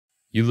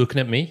You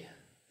looking at me?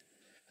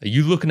 Are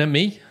you looking at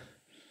me?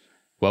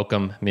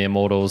 Welcome, mere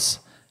mortals.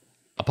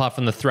 Apart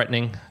from the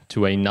threatening,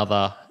 to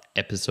another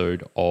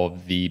episode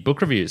of the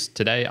book reviews.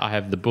 Today I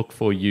have the book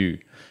for you,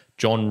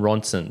 Jon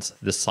Ronson's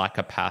The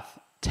Psychopath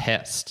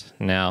Test.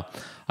 Now,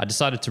 I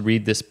decided to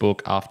read this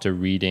book after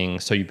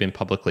reading So You've Been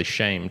Publicly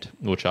Shamed,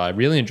 which I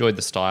really enjoyed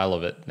the style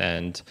of it.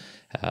 And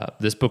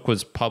this book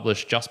was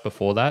published just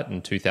before that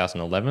in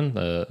 2011.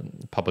 The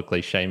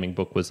Publicly Shaming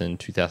book was in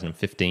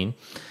 2015.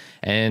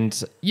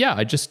 And yeah,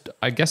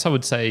 I guess I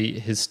would say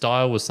his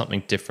style was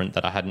something different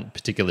that I hadn't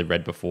particularly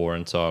read before.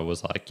 And so I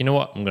was like, you know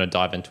what, I'm going to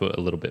dive into it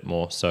a little bit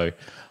more. So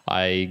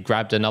I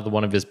grabbed another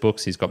one of his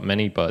books. He's got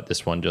many, but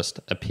this one just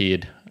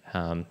appeared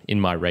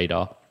in my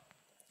radar.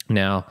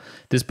 Now,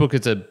 this book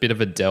is a bit of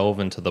a delve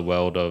into the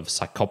world of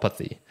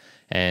psychopathy.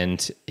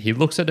 And he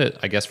looks at it,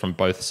 I guess, from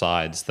both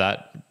sides,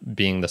 that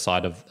being the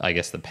side of, I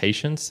guess, the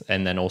patients,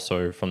 and then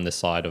also from the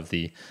side of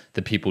the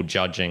people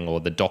judging, or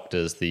the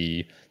doctors,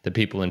 the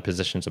people in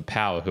positions of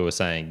power who are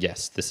saying,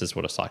 yes, this is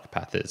what a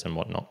psychopath is and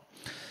whatnot.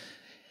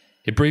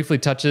 It briefly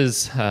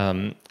touches,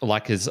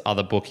 like his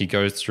other book, he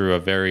goes through a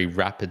very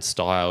rapid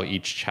style,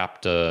 each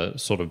chapter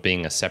sort of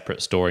being a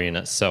separate story in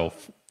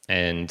itself.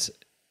 And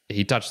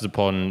he touches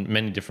upon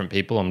many different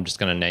people. I'm just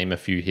going to name a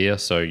few here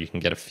so you can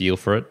get a feel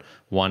for it.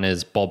 One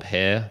is Bob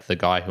Hare, the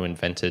guy who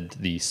invented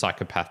the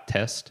Psychopath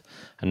Test.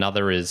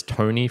 Another is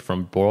Tony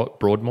from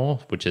Broadmoor,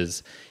 which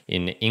is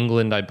in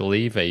England, I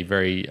believe, a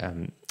very,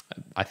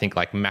 I think,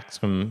 like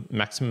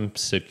maximum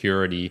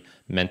security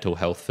mental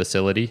health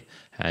facility.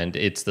 And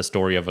it's the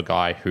story of a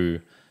guy who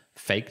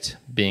faked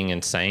being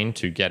insane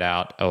to get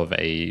out of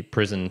a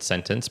prison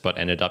sentence, but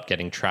ended up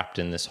getting trapped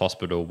in this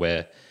hospital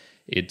where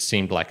it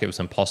seemed like it was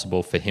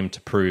impossible for him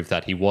to prove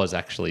that he was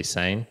actually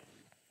sane.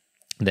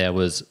 There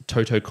was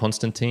Toto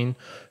Constantine,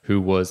 who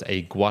was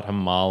a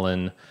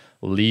Guatemalan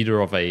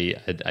leader of a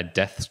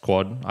death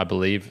squad, I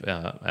believe,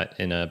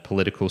 in a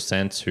political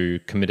sense, who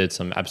committed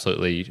some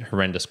absolutely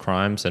horrendous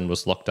crimes and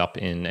was locked up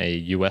in a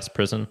US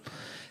prison.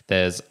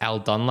 There's Al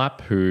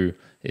Dunlap, who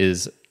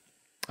is,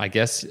 I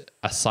guess,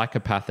 a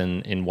psychopath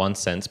in one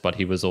sense, but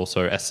he was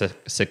also a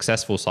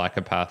successful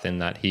psychopath in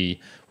that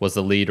he was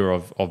the leader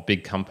of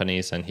big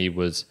companies, and he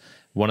was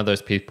one of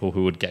those people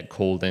who would get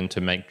called in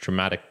to make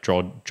dramatic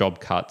job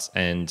cuts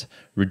and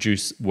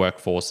reduce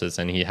workforces,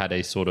 and he had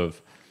a sort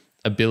of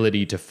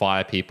ability to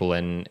fire people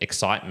and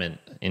excitement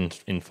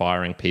in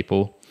firing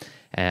people.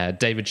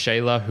 David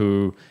Shaler,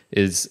 who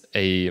is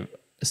a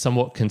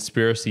somewhat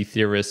conspiracy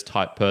theorist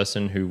type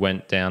person who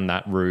went down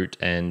that route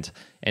and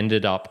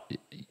ended up,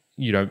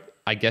 you know,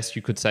 I guess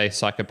you could say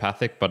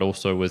psychopathic, but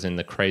also was in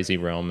the crazy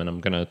realm. And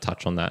I'm going to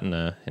touch on that in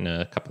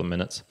a couple of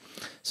minutes.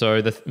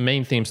 So the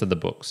main themes of the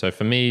book. So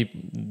for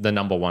me, the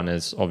number one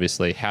is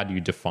obviously, how do you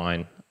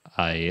define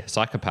a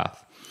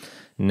psychopath?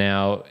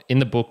 Now, in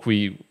the book,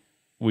 we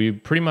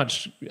pretty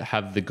much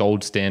have the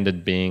gold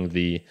standard being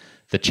the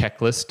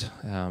checklist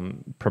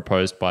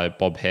proposed by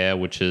Bob Hare,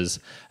 which is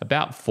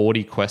about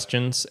 40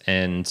 questions.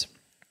 And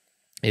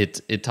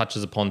it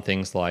touches upon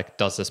things like,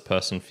 does this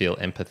person feel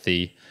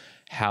empathy?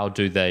 How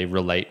do they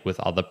relate with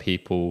other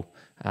people?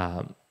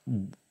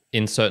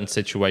 In certain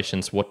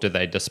situations, what do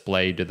they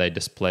display? Do they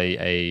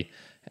display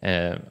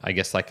I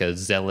guess, like a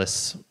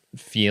zealous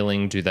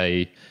feeling? Do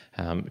they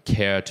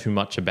care too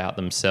much about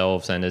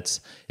themselves? And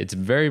it's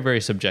very, very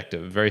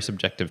subjective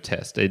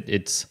test.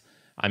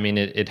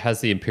 It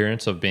has the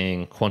appearance of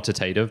being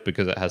quantitative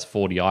because it has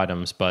 40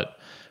 items, but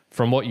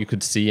from what you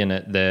could see in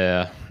it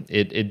there,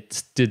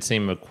 it did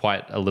seem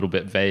quite a little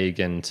bit vague,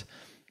 and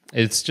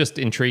it's just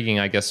intriguing,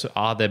 I guess.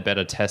 Are there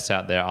better tests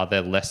out there? Are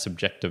there less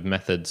subjective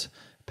methods,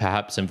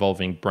 perhaps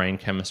involving brain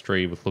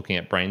chemistry with looking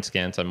at brain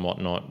scans and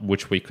whatnot,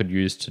 which we could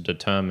use to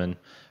determine,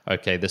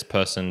 okay, this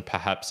person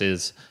perhaps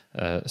is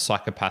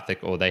psychopathic,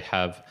 or they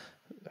have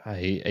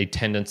a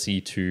tendency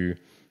to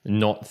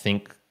not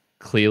think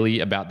clearly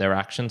about their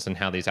actions and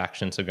how these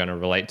actions are going to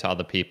relate to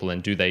other people,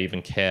 and do they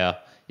even care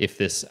if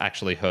this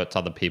actually hurts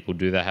other people?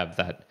 Do they have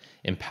that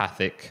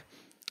empathic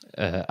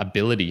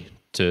ability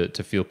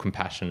to feel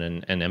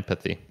compassion and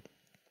empathy?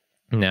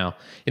 Now,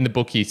 in the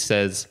book, he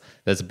says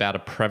there's about a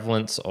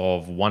prevalence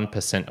of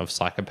 1% of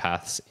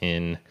psychopaths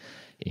in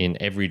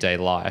everyday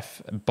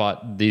life,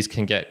 but these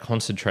can get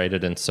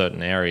concentrated in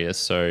certain areas.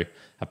 So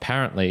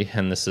apparently,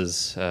 and this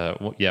is,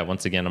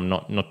 once again, I'm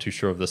not too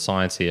sure of the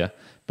science here,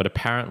 but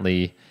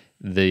apparently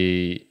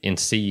in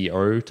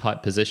CEO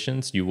type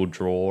positions, you will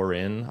draw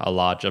in a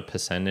larger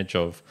percentage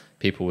of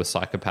people with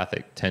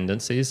psychopathic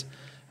tendencies.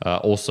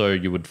 Also,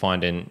 you would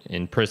find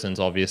in prisons,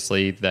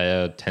 obviously,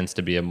 there tends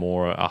to be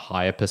a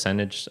higher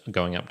percentage,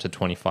 going up to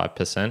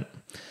 25%.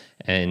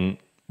 And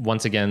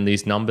once again,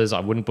 these numbers, I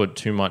wouldn't put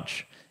too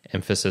much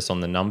emphasis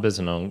on the numbers,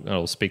 and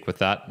I'll speak with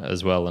that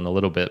as well in a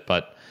little bit.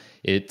 But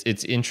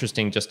it's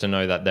interesting just to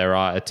know that there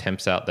are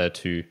attempts out there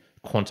to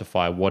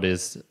quantify what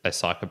is a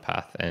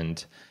psychopath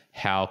and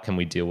how can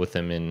we deal with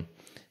them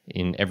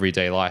in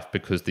everyday life,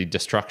 because the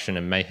destruction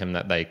and mayhem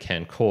that they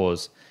can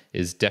cause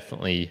is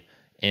definitely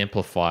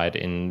amplified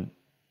in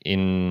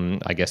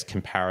I guess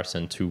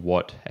comparison to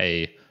what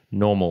a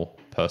normal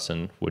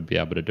person would be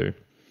able to do.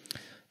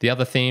 The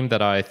other theme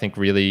that I think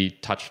really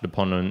touched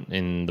upon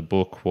in the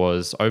book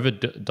was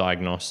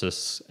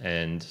over-diagnosis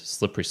and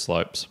slippery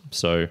slopes.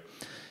 So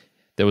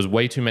there was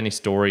way too many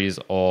stories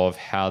of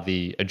how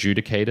the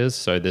adjudicators,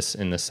 so this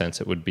in the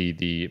sense it would be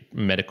the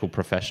medical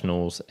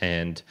professionals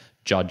and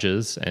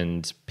judges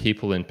and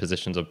people in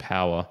positions of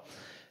power,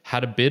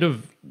 had a bit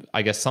of,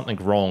 I guess, something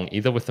wrong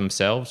either with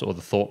themselves or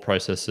the thought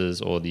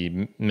processes or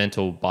the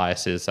mental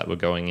biases that were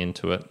going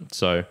into it.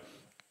 So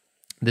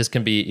this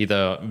can be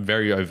either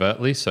very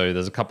overtly, so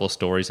there's a couple of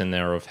stories in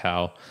there of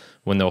how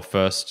when they were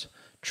first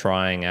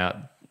trying out,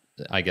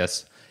 I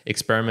guess,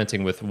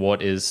 experimenting with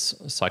what is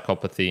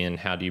psychopathy and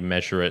how do you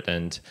measure it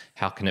and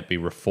how can it be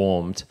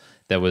reformed,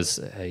 there was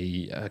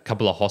a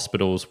couple of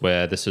hospitals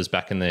where this was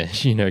back in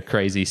the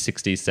crazy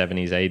 60s,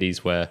 70s, 80s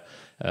where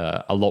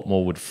a lot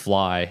more would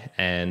fly,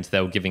 and they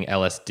were giving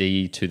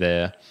LSD to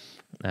their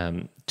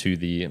to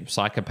the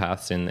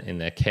psychopaths in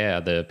their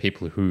care, the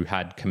people who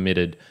had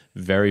committed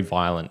very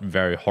violent,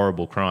 very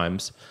horrible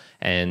crimes,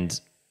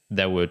 and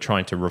they were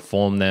trying to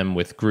reform them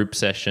with group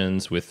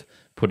sessions, with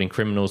putting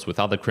criminals with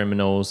other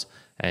criminals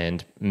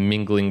and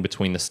mingling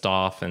between the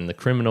staff and the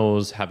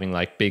criminals, having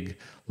like big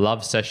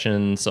love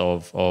sessions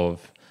of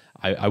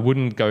I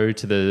wouldn't go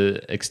to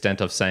the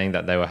extent of saying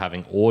that they were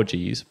having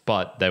orgies,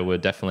 but they were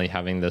definitely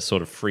having this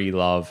sort of free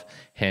love,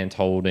 hand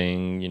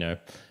holding,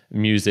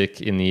 music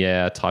in the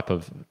air type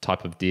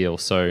of deal.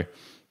 So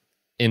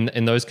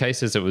in those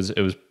cases, it was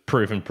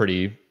proven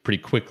pretty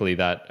quickly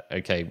that,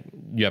 okay,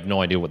 you have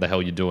no idea what the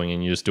hell you're doing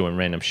and you're just doing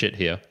random shit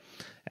here.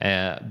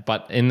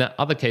 But in the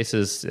other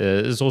cases,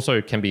 this also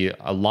can be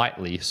a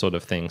lightly sort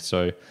of thing.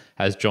 So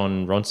as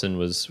Jon Ronson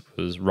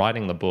was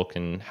writing the book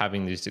and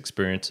having these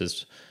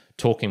experiences,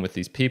 talking with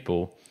these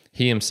people,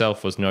 he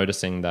himself was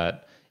noticing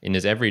that in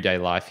his everyday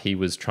life, he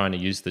was trying to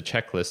use the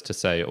checklist to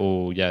say,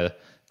 oh yeah,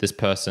 this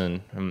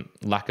person,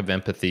 lack of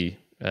empathy,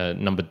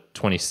 number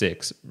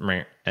 26.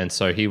 And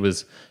so he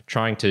was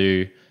trying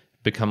to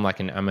become like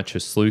an amateur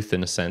sleuth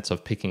in a sense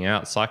of picking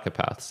out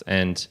psychopaths.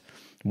 And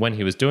when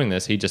he was doing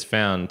this, he just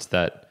found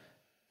that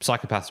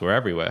psychopaths were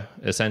everywhere.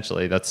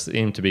 Essentially, that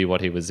seemed to be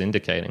what he was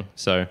indicating.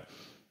 So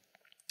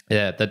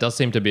yeah, that does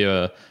seem to be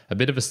a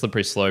bit of a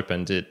slippery slope,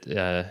 and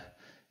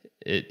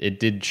it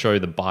did show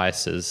the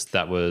biases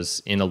that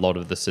was in a lot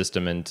of the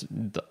system.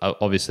 And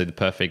obviously the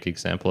perfect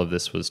example of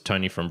this was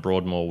Tony from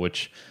Broadmoor,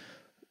 which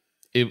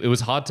it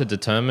was hard to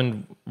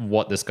determine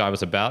what this guy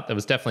was about. There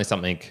was definitely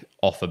something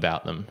off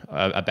about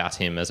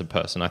him as a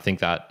person. I think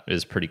that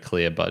is pretty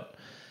clear, but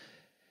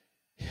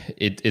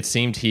it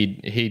seemed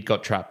he'd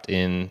got trapped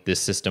in this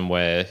system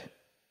where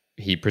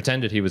he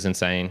pretended he was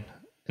insane,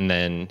 and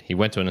then he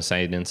went to an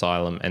insane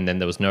asylum, and then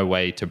there was no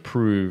way to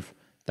prove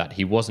that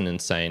he wasn't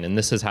insane. And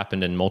this has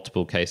happened in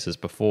multiple cases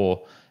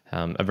before.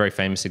 A very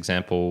famous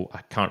example,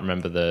 I can't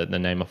remember the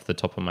name off the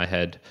top of my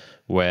head,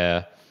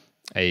 where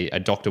a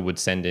doctor would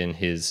send in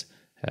his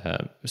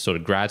sort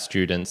of grad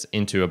students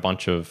into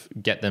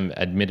get them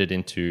admitted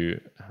into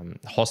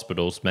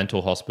hospitals,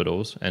 mental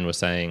hospitals, and were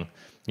saying,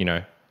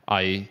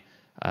 I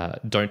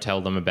don't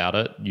tell them about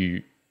it.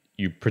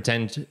 You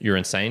pretend you're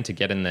insane to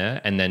get in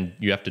there, and then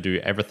you have to do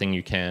everything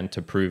you can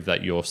to prove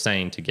that you're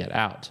sane to get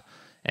out.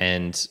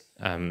 And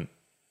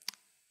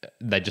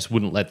they just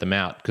wouldn't let them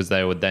out because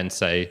they would then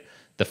say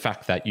the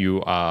fact that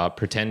you are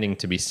pretending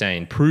to be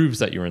sane proves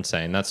that you're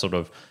insane. That sort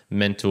of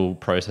mental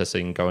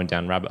processing, going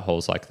down rabbit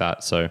holes like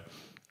that. So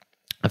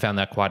I found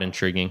that quite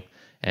intriguing.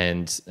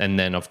 And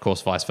then of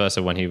course vice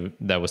versa, when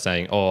they were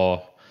saying,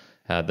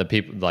 the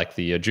people like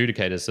the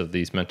adjudicators of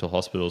these mental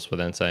hospitals were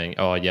then saying,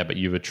 oh yeah, but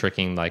you were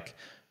tricking, like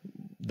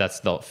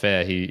that's not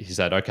fair. He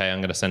said, okay, I'm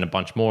going to send a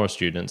bunch more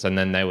students. And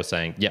then they were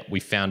saying, yeah, we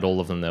found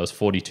all of them. There was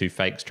 42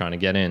 fakes trying to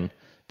get in,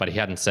 but he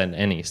hadn't sent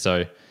any.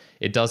 So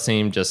it does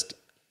seem just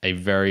a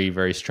very,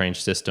 very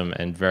strange system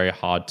and very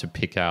hard to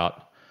pick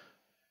out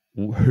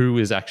who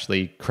is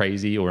actually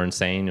crazy or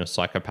insane or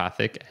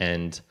psychopathic,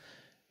 and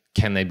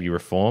can they be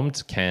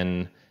reformed?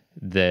 Can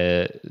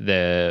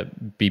there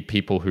be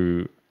people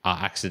who are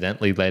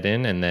accidentally let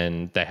in and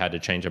then they had to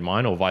change their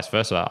mind, or vice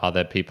versa? Are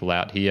there people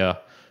out here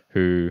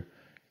who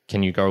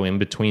can you go in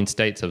between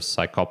states of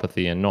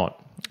psychopathy and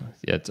not?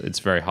 Yeah, it's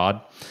very hard.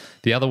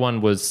 The other one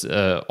was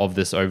of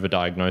this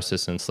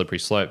overdiagnosis and slippery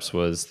slopes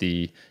was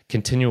the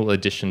continual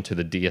addition to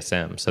the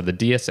DSM. So the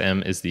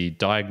DSM is the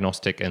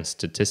Diagnostic and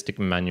Statistic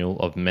Manual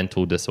of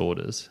Mental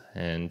Disorders.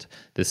 And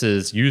this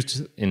is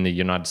used in the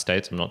United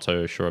States. I'm not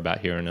so sure about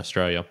here in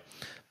Australia.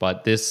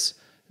 But this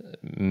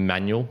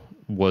manual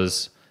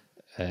was,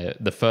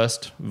 the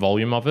first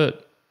volume of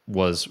it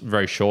was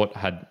very short,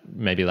 had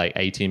maybe like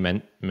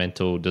 80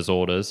 mental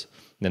disorders.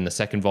 Then the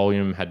second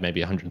volume had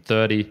maybe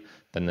 130.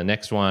 Then the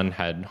next one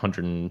had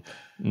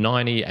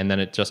 190, and then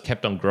it just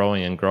kept on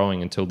growing and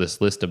growing until this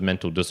list of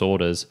mental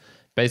disorders,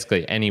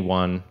 basically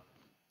anyone,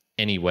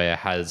 anywhere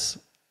has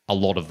a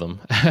lot of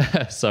them.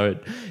 So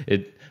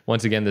it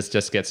once again, this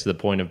just gets to the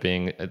point of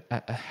being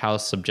how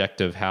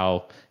subjective,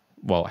 how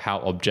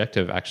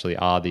objective actually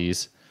are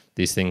these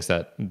things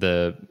that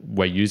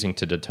we're using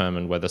to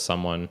determine whether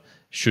someone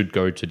should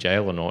go to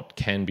jail or not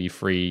can be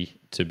free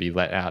to be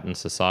let out in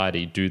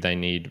society. Do they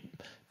need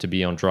to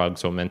be on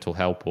drugs or mental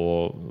help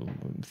or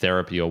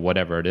therapy or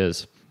whatever it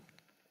is?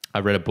 I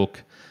read a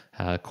book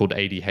called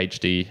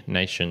ADHD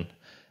Nation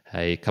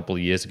a couple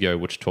of years ago,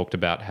 which talked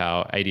about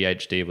how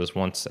ADHD was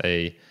once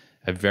a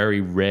very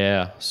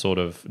rare sort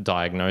of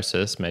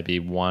diagnosis, maybe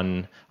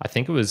I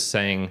think it was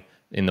saying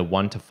in the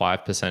 1 to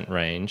 5%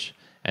 range.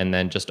 And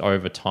then just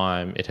over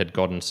time, it had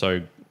gotten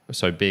so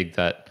big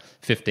that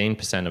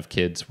 15% of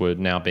kids were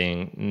now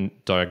being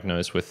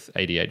diagnosed with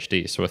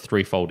ADHD. So a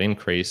threefold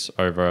increase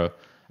over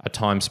a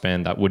time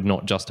span that would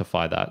not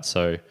justify that.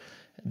 So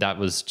that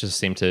just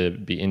seemed to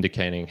be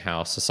indicating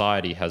how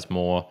society has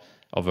more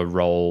of a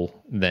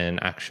role than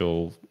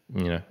actual,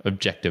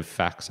 objective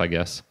facts, I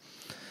guess.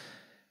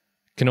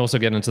 Can also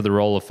get into the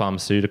role of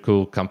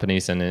pharmaceutical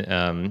companies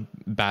and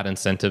bad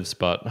incentives,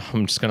 but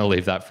I'm just going to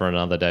leave that for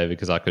another day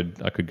because I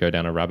could go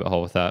down a rabbit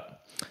hole with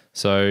that.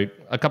 So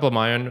a couple of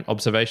my own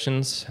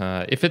observations.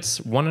 If it's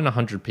 1 in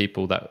 100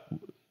 people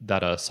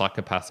that are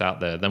psychopaths out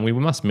there, then we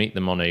must meet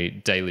them on a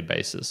daily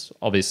basis.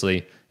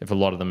 Obviously, if a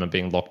lot of them are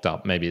being locked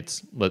up, maybe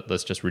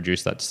let's just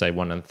reduce that to say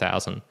 1 in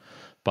 1,000.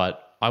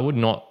 But I would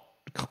not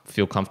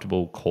feel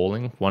comfortable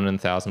calling 1 in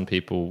 1,000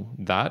 people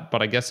that,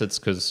 but I guess it's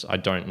because I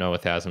don't know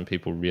 1,000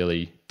 people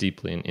really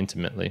deeply and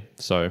intimately.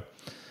 So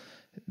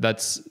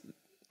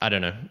I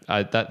don't know.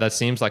 That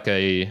seems like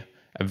a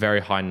very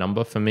high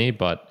number for me,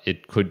 but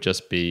it could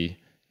just be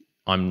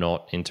I'm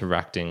not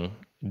interacting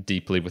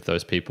deeply with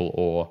those people,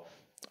 or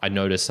I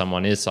notice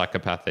someone is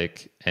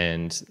psychopathic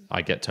and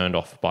I get turned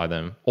off by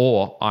them,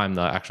 or I'm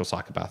the actual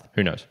psychopath.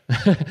 Who knows?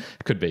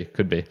 Could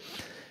be.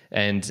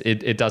 And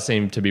it does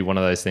seem to be one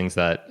of those things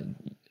that,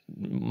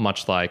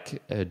 much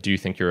like, do you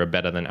think you're a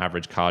better than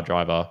average car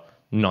driver?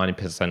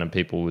 90% of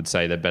people would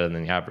say they're better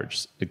than the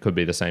average. It could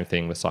be the same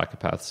thing with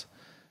psychopaths.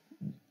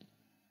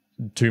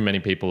 Too many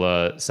people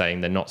are saying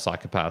they're not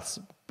psychopaths,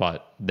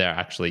 but there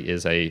actually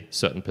is a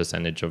certain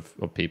percentage of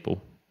people.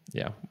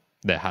 Yeah,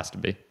 there has to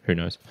be. Who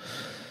knows?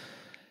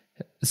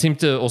 It seems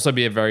to also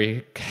be a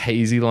very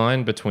hazy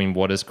line between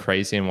what is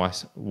crazy and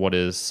what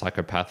is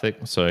psychopathic.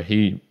 So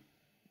he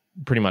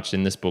pretty much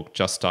in this book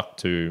just stuck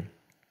to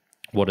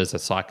what is a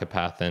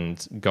psychopath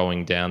and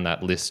going down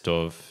that list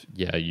of,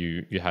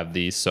 you have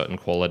these certain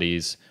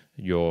qualities,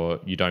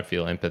 you don't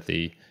feel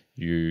empathy,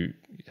 you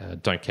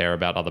don't care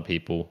about other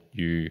people,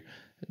 you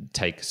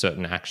take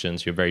certain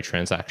actions, you're very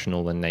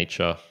transactional in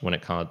nature when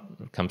it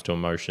comes to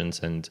emotions,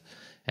 and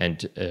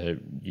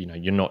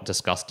you're not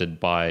disgusted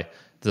by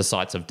the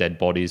sights of dead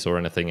bodies or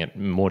anything. It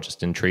more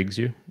just intrigues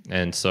you.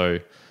 And so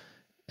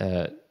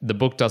the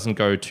book doesn't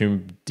go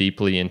too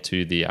deeply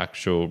into the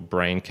actual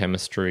brain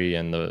chemistry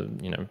and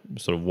the,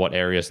 sort of what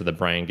areas of the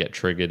brain get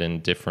triggered in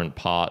different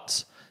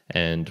parts,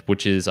 and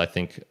which is, I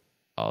think,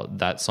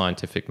 that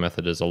scientific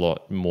method is a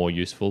lot more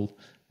useful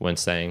when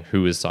saying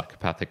who is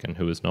psychopathic and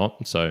who is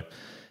not. So,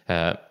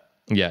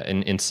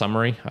 in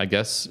summary, I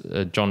guess,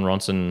 Jon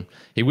Ronson,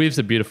 he weaves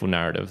a beautiful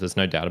narrative. There's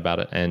no doubt about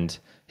it. And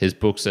his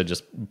books are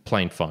just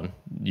plain fun.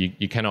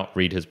 You cannot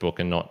read his book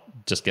and not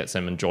just get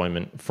some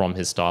enjoyment from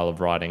his style of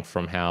writing,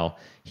 from how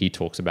he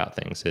talks about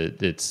things.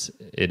 It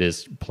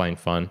is plain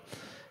fun.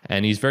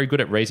 And he's very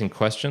good at raising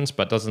questions,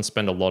 but doesn't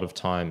spend a lot of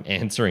time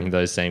answering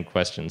those same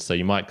questions. So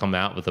you might come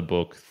out with a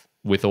book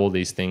with all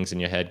these things in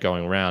your head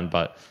going around,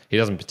 but he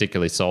doesn't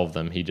particularly solve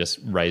them. He just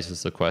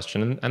raises the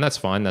question, and that's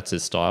fine. That's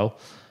his style.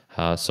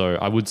 So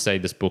I would say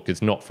this book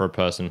is not for a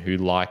person who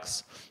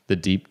likes the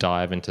deep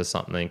dive into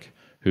something,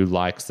 who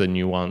likes the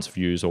nuanced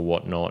views or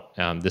whatnot.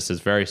 This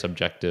is very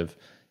subjective.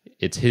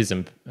 It's his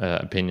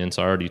opinion.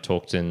 So I already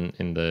talked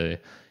in the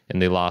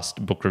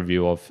last book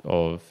review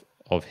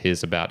of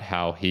his about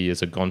how he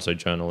is a gonzo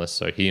journalist,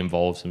 so he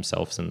involves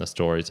himself in the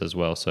stories as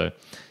well. So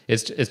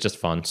it's just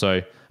fun.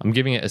 So I'm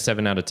giving it a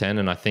 7 out of 10,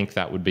 and I think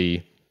that would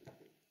be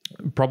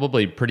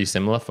probably pretty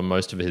similar for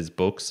most of his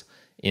books,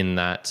 in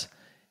that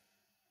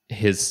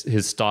his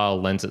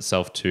style lends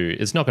itself to,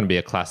 it's not going to be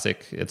a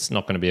classic. It's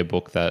not going to be a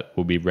book that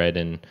will be read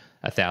in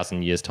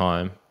 1,000 years'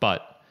 time,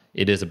 but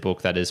it is a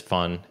book that is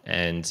fun,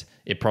 and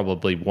it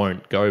probably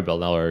won't go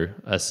below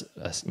a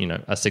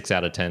 6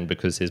 out of 10,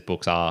 because his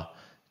books are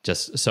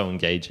just so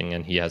engaging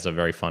and he has a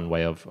very fun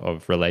way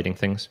of relating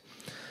things.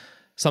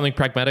 Something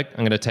pragmatic I'm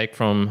going to take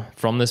from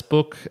this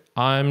book,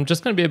 I'm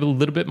just going to be a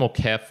little bit more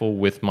careful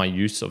with my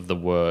use of the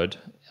word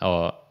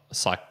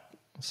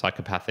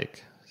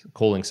psychopathic,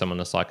 calling someone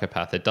a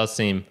psychopath. It does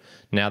seem,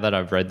 now that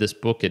I've read this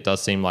book, it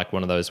does seem like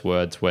one of those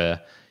words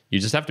where you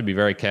just have to be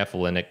very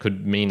careful, and it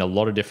could mean a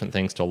lot of different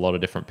things to a lot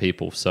of different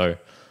people. So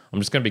I'm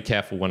just going to be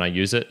careful when I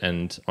use it,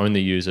 and only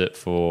use it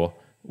for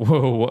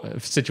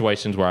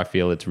situations where I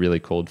feel it's really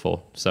called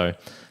for. So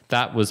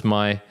that was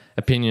my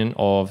opinion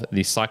of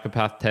the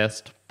Psychopath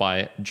Test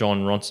by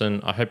Jon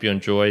Ronson. I hope you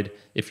enjoyed.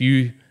 If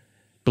you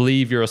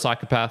believe you're a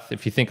psychopath,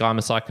 if you think I'm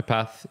a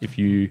psychopath, if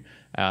you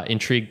are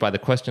intrigued by the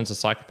questions of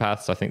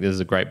psychopaths, I think this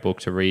is a great book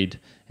to read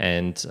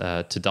and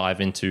to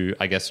dive into,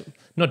 I guess,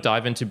 not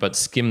dive into, but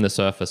skim the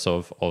surface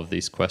of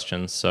these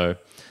questions. So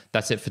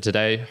that's it for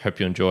today. Hope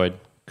you enjoyed.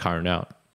 Kyrin out.